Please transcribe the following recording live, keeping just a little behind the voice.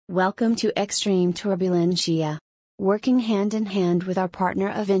Welcome to Extreme Turbulencia. Working hand in hand with our partner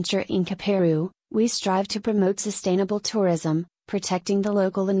Aventura Inca Peru, we strive to promote sustainable tourism, protecting the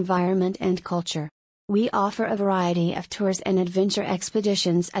local environment and culture. We offer a variety of tours and adventure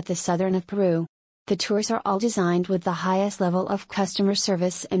expeditions at the southern of Peru. The tours are all designed with the highest level of customer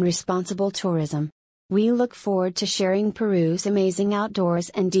service and responsible tourism. We look forward to sharing Peru's amazing outdoors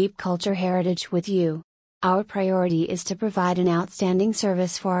and deep culture heritage with you. Our priority is to provide an outstanding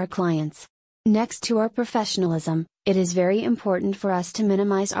service for our clients. Next to our professionalism, it is very important for us to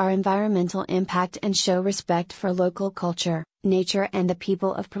minimize our environmental impact and show respect for local culture, nature, and the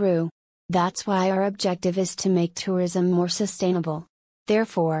people of Peru. That's why our objective is to make tourism more sustainable.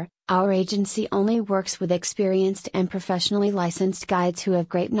 Therefore, our agency only works with experienced and professionally licensed guides who have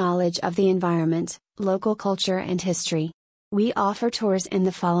great knowledge of the environment, local culture, and history. We offer tours in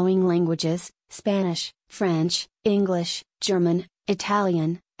the following languages: Spanish, French, English, German,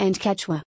 Italian, and Quechua.